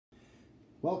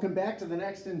Welcome back to the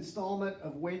next installment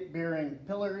of weight-bearing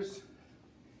pillars,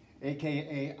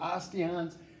 aka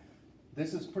osteons.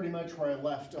 This is pretty much where I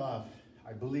left off.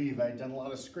 I believe I'd done a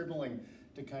lot of scribbling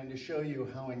to kind of show you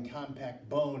how in compact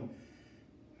bone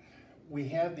we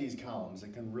have these columns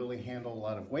that can really handle a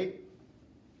lot of weight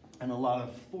and a lot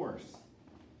of force.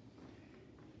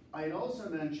 I had also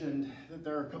mentioned that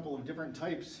there are a couple of different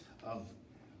types of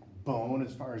bone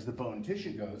as far as the bone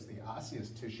tissue goes, the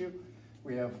osseous tissue.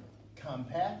 We have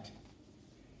compact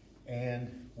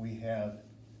and we have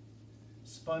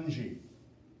spongy.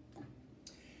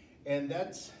 And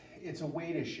it's a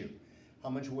weight issue. How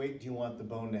much weight do you want the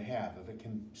bone to have? If it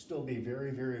can still be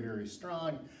very, very, very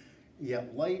strong,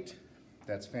 yet light,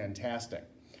 that's fantastic.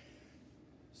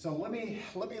 So let me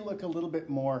look a little bit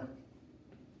more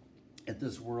at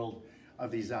this world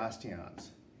of these osteons.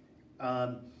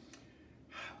 I'm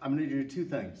going to do two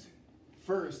things.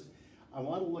 First, I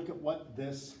want to look at what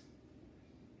this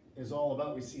is all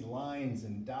about. We see lines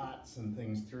and dots and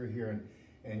things through here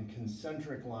and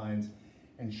concentric lines,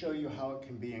 and show you how it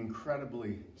can be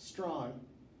incredibly strong.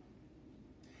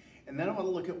 And then I want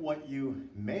to look at what you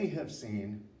may have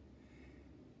seen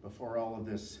before all of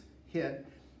this hit,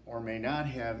 or may not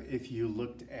have if you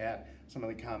looked at some of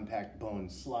the compact bone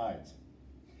slides.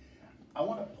 I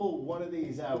want to pull one of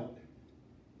these out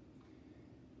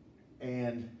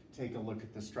and take a look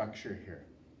at the structure here.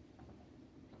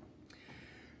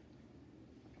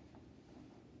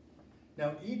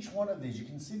 Now each one of these, you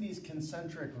can see these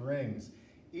concentric rings.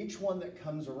 Each one that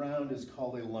comes around is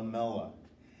called a lamella.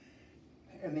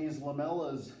 And these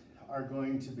lamellas are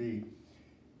going to be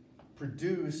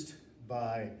produced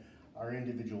by our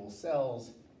individual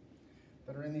cells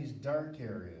that are in these dark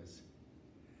areas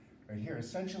right here.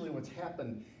 Essentially what's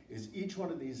happened is each one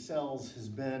of these cells has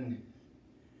been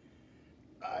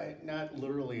not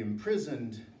literally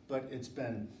imprisoned, but it's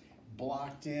been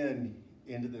blocked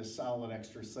into this solid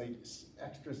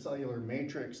extracellular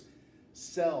matrix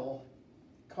cell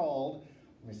called,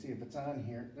 let me see if it's on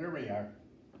here, there we are,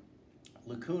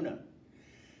 lacuna.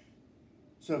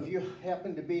 So if you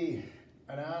happen to be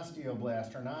an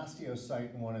osteoblast or an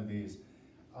osteocyte in one of these,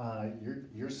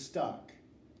 you're stuck.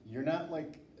 You're not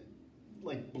like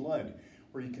blood,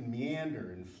 where you can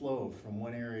meander and flow from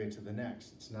one area to the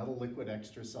next. It's not a liquid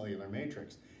extracellular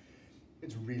matrix.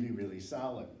 It's really, really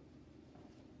solid.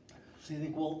 So you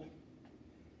think, well,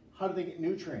 how do they get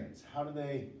nutrients? How do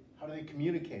they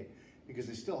communicate? Because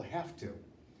they still have to.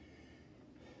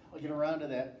 I'll get around to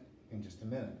that in just a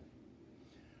minute.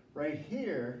 Right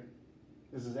here,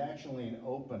 this is actually an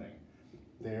opening.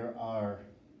 There are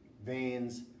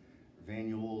veins,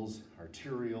 venules,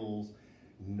 arterioles,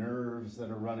 nerves that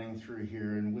are running through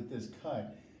here, and with this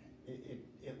cut,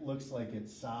 it looks like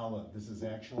it's solid. This is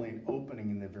actually an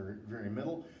opening in the very, very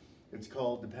middle. It's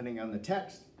called, depending on the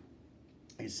text,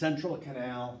 a central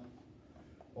canal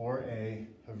or a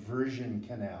version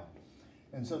canal.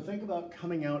 And so think about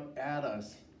coming out at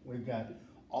us. We've got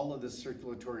all of this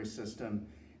circulatory system,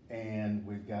 and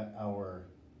we've got our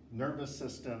nervous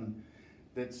system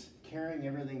that's carrying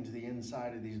everything to the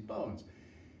inside of these bones.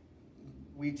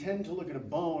 We tend to look at a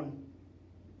bone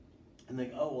and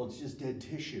think, oh, well, it's just dead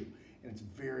tissue. And it's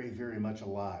very, very much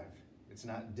alive. It's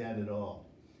not dead at all.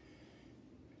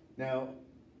 Now,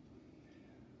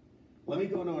 let me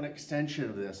go to an extension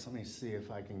of this. Let me see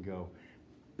if I can go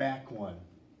back one.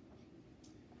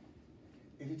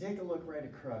 If you take a look right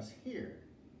across here,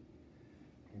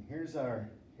 and here's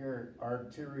our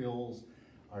arterioles,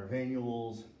 our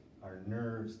venules, our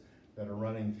nerves that are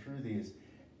running through these.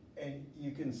 And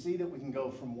you can see that we can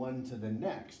go from one to the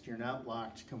next. You're not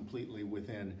locked completely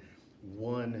within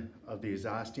one of these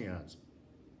osteons.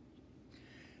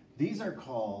 These are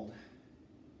called,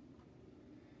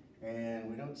 and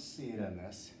we don't see it on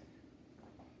this,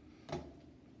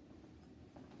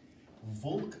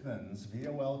 Volkmann's,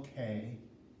 V-O-L-K,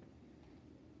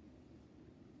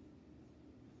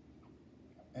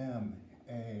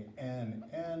 M-A-N-N,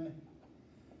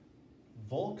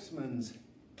 Volkmann's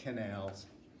canals,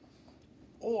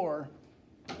 or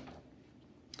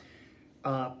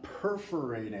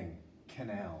perforating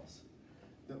canals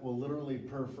that will literally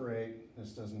perforate,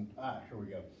 this doesn't, here we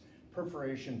go,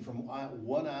 perforation from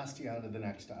one osteon to the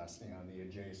next osteon, the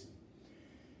adjacent.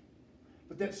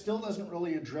 But that still doesn't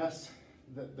really address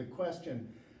the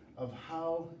question of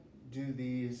how do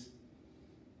these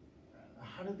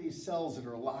cells that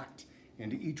are locked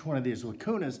into each one of these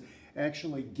lacunas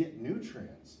actually get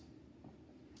nutrients.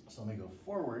 So let me go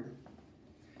forward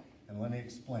and let me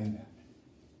explain that.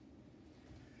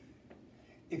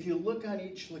 If you look on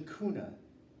each lacuna,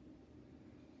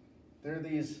 there are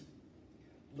these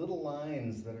little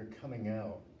lines that are coming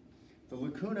out The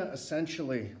lacuna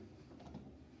essentially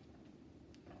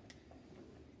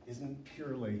isn't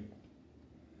purely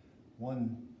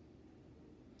one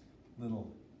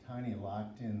little tiny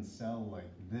locked in cell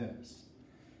like this,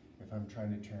 if I'm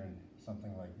trying to turn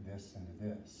something like this into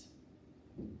this.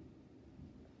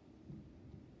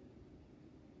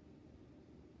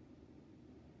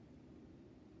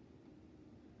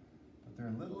 But there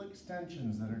are little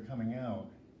extensions that are coming out.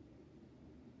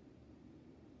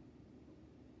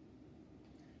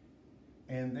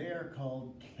 And they are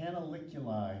called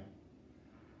canaliculi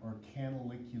or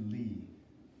canaliculi,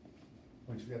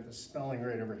 which we got the spelling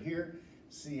right over here,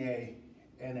 C-A-N-A-L-I-C-U-L-I.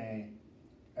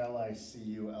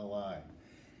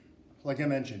 Like I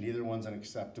mentioned, either one's an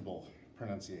acceptable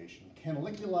pronunciation.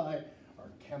 Canaliculi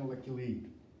or canaliculi.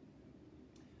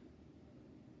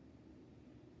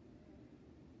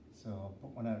 So I'll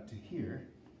put one out to here.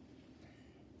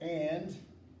 And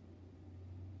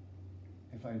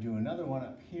if I do another one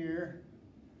up here,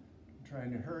 I'm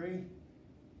trying to hurry.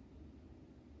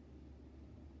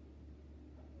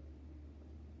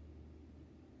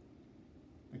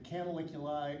 The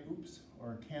canaliculi,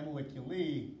 or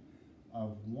canaliculi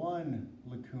of one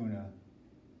lacuna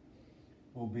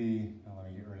will be, oh,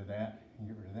 let me get rid of that and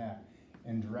get rid of that,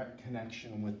 in direct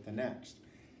connection with the next.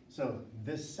 So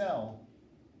this cell,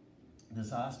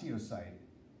 this osteocyte,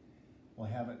 will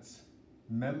have its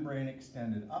membrane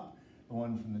extended up. The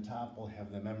one from the top will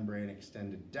have the membrane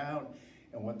extended down.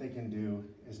 And what they can do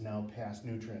is now pass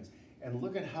nutrients. And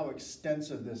look at how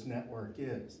extensive this network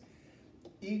is.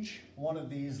 Each one of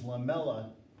these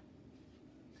lamella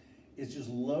is just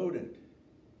loaded.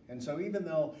 And so even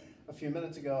though a few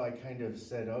minutes ago I kind of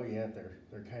said, oh yeah,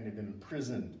 they're kind of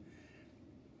imprisoned,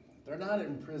 they're not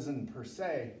imprisoned per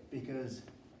se, because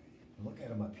look at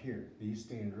them up here. These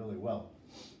stand really well.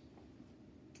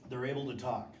 They're able to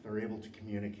talk. They're able to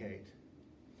communicate.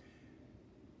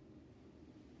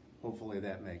 Hopefully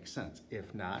that makes sense.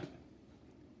 If not,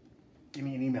 give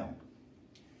me an email.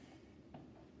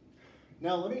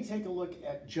 Now let me take a look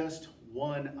at just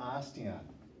one osteon.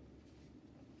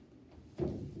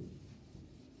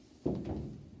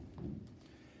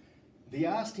 The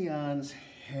osteons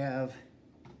have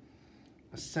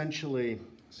essentially,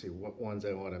 let's see what ones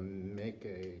I want to make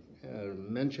a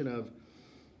mention of.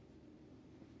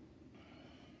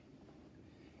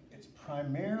 It's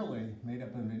primarily made up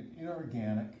of an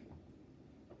inorganic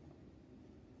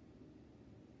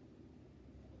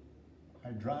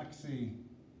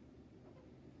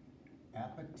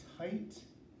hydroxyapatite.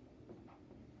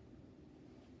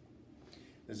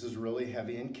 This is really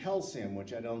heavy in calcium,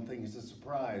 which I don't think is a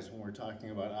surprise when we're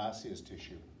talking about osseous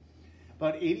tissue.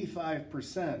 About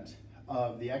 85%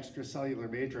 of the extracellular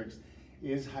matrix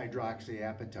is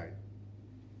hydroxyapatite.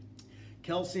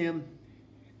 Calcium,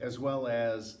 as well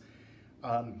as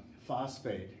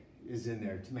phosphate, is in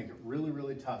there to make it really,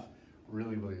 really tough,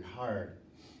 really, really hard.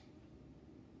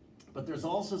 But there's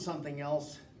also something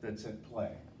else that's at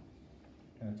play,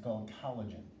 and it's called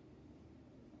collagen.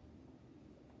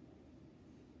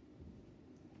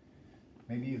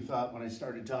 Maybe you thought when I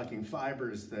started talking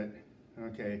fibers that,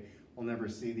 okay, we'll never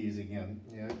see these again.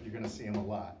 Yeah, you're gonna see them a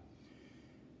lot.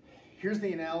 Here's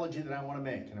the analogy that I wanna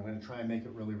make, and I'm gonna try and make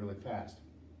it really, really fast.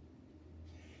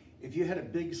 If you had a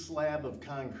big slab of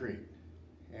concrete,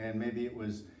 and maybe it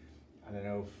was, I don't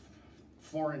know,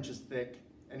 4 inches thick,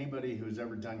 anybody who's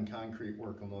ever done concrete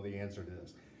work will know the answer to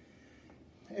this.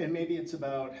 And maybe it's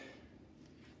about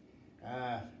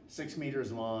 6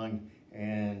 meters long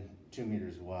and 2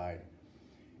 meters wide.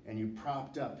 And you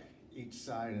propped up each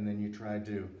side, and then you tried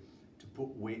to put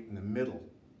weight in the middle.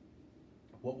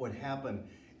 What would happen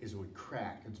is it would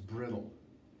crack. It's brittle.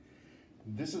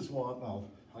 This is what, well,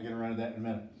 I'll get around to that in a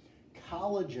minute.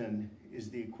 Collagen is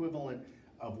the equivalent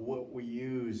of what we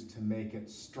use to make it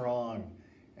strong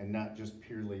and not just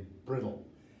purely brittle.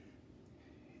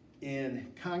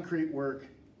 In concrete work,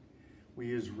 we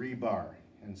use rebar,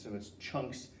 and so it's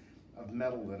chunks of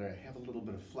metal that have a little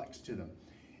bit of flex to them.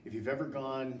 If you've ever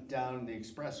gone down the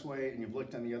expressway and you've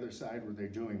looked on the other side where they're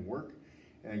doing work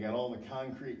and they got all the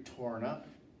concrete torn up,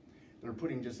 they're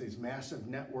putting just these massive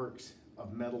networks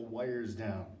of metal wires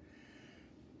down.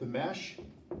 The mesh,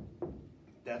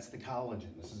 that's the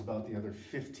collagen. This is about the other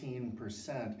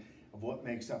 15% of what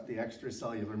makes up the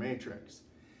extracellular matrix.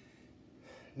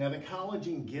 Now the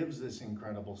collagen gives this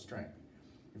incredible strength.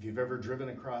 If you've ever driven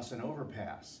across an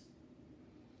overpass,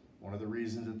 one of the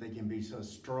reasons that they can be so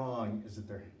strong is that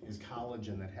there is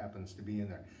collagen that happens to be in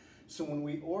there. So when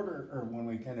we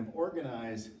kind of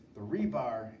organize the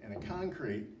rebar and a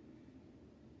concrete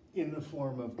in the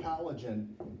form of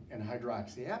collagen and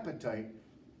hydroxyapatite,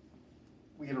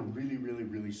 we get a really, really,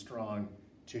 really strong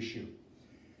tissue.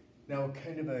 Now,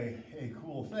 kind of a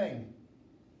cool thing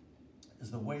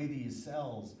is the way these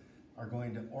cells are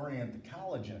going to orient the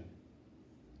collagen.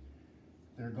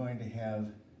 They're going to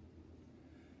have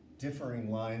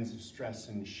differing lines of stress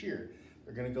and shear.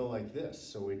 They're going to go like this,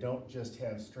 so we don't just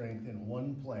have strength in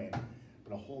one plane,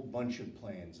 but a whole bunch of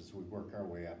planes as we work our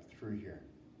way up through here.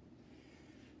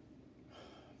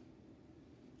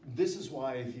 This is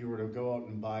why if you were to go out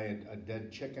and buy a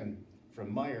dead chicken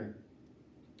from Meijer,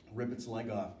 rip its leg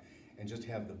off, and just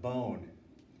have the bone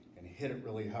and hit it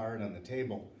really hard on the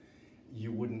table,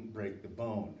 you wouldn't break the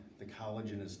bone. The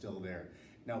collagen is still there.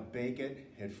 Now bake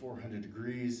it at 400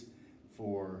 degrees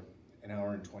for an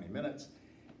hour and 20 minutes,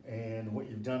 and what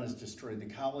you've done is destroyed the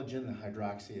collagen. The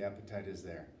hydroxyapatite is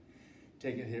there.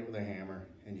 Take it, hit it with a hammer,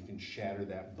 and you can shatter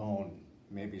that bone.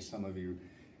 Maybe some of you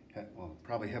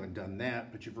probably haven't done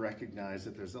that, but you've recognized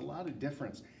that there's a lot of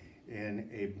difference in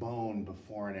a bone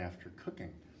before and after cooking,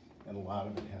 and a lot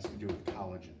of it has to do with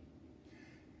collagen.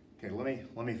 Okay,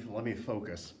 let me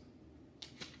focus.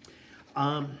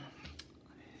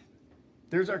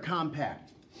 There's our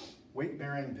compact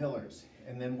weight-bearing pillars,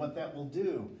 and then what that will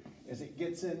do is it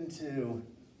gets into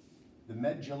the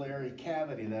medullary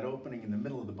cavity, that opening in the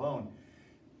middle of the bone.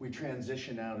 We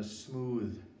transition out a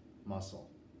smooth muscle.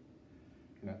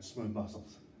 Not smooth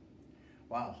muscles.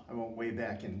 Wow, I went way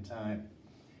back in time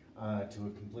to a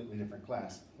completely different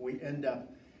class. We end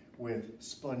up with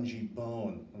spongy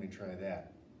bone. Let me try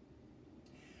that.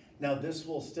 Now this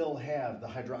will still have the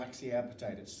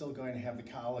hydroxyapatite. It's still going to have the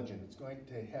collagen. It's going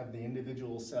to have the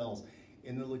individual cells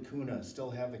in the lacuna,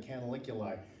 still have the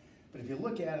canaliculi. But if you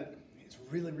look at it, it's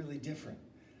really, really different.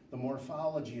 The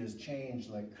morphology has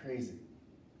changed like crazy.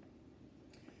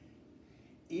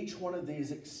 Each one of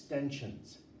these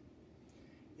extensions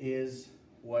is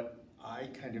what I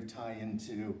kind of tie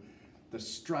into the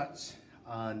struts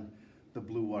on the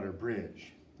Blue Water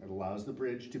Bridge. It allows the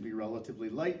bridge to be relatively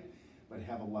light, but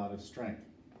have a lot of strength.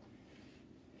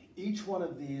 Each one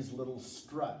of these little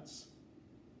struts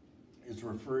is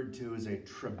referred to as a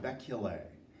trabeculae.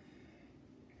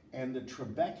 And the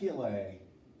trabeculae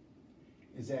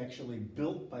is actually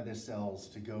built by the cells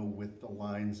to go with the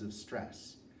lines of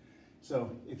stress.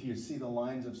 So if you see the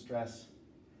lines of stress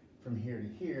from here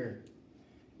to here,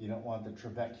 you don't want the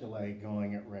trabeculae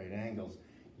going at right angles.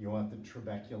 You want the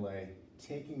trabeculae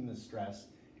taking the stress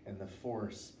and the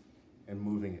force and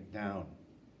moving it down.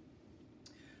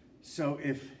 So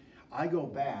if I go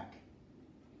back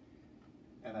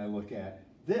and I look at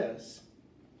this,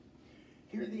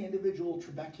 here are the individual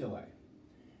trabeculae,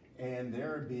 and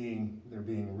they're being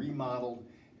remodeled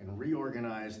and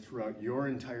reorganized throughout your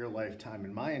entire lifetime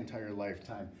and my entire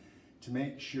lifetime to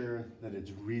make sure that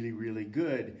it's really, really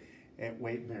good at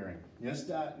weight bearing. Yes,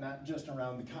 not just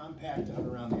around the compact, out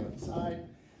around the outside,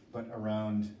 but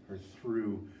around or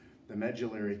through the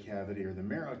medullary cavity or the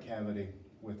marrow cavity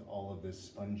with all of this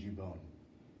spongy bone.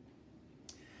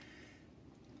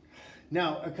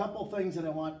 Now, a couple things that I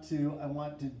want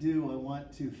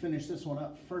to finish this one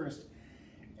up first,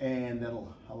 and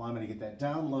that'll allow me to get that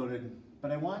downloaded.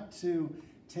 But I want to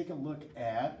take a look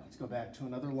at, let's go back to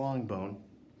another long bone,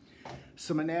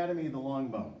 some anatomy of the long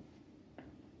bone.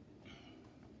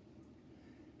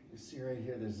 You see right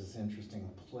here, there's this interesting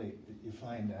plate that you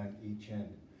find on each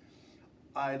end.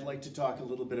 I'd like to talk a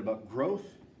little bit about growth,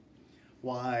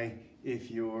 why if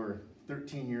you're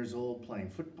 13 years old playing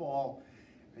football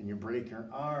and you break your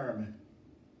arm,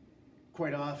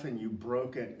 quite often you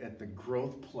broke it at the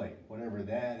growth plate, whatever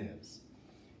that is.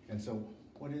 And so,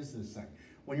 what is this thing?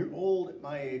 When you're old, at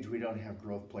my age, we don't have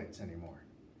growth plates anymore.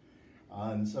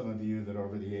 And some of you that are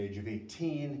over the age of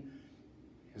 18,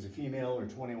 as a female, or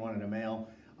 21 and a male,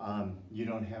 you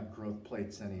don't have growth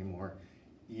plates anymore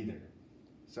either.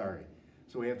 Sorry.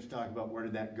 So we have to talk about where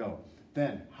did that go.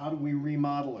 Then, how do we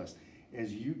remodel this?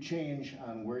 As you change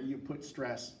on where you put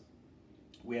stress,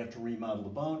 we have to remodel the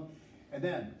bone. And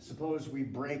then, suppose we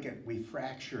break it, we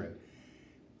fracture it.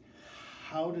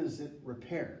 How does it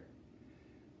repair?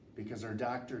 Because our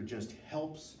doctor just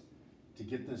helps to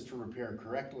get this to repair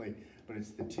correctly, but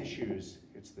it's the tissues,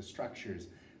 it's the structures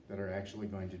that are actually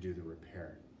going to do the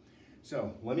repair.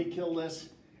 So let me kill this,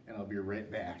 and I'll be right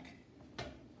back.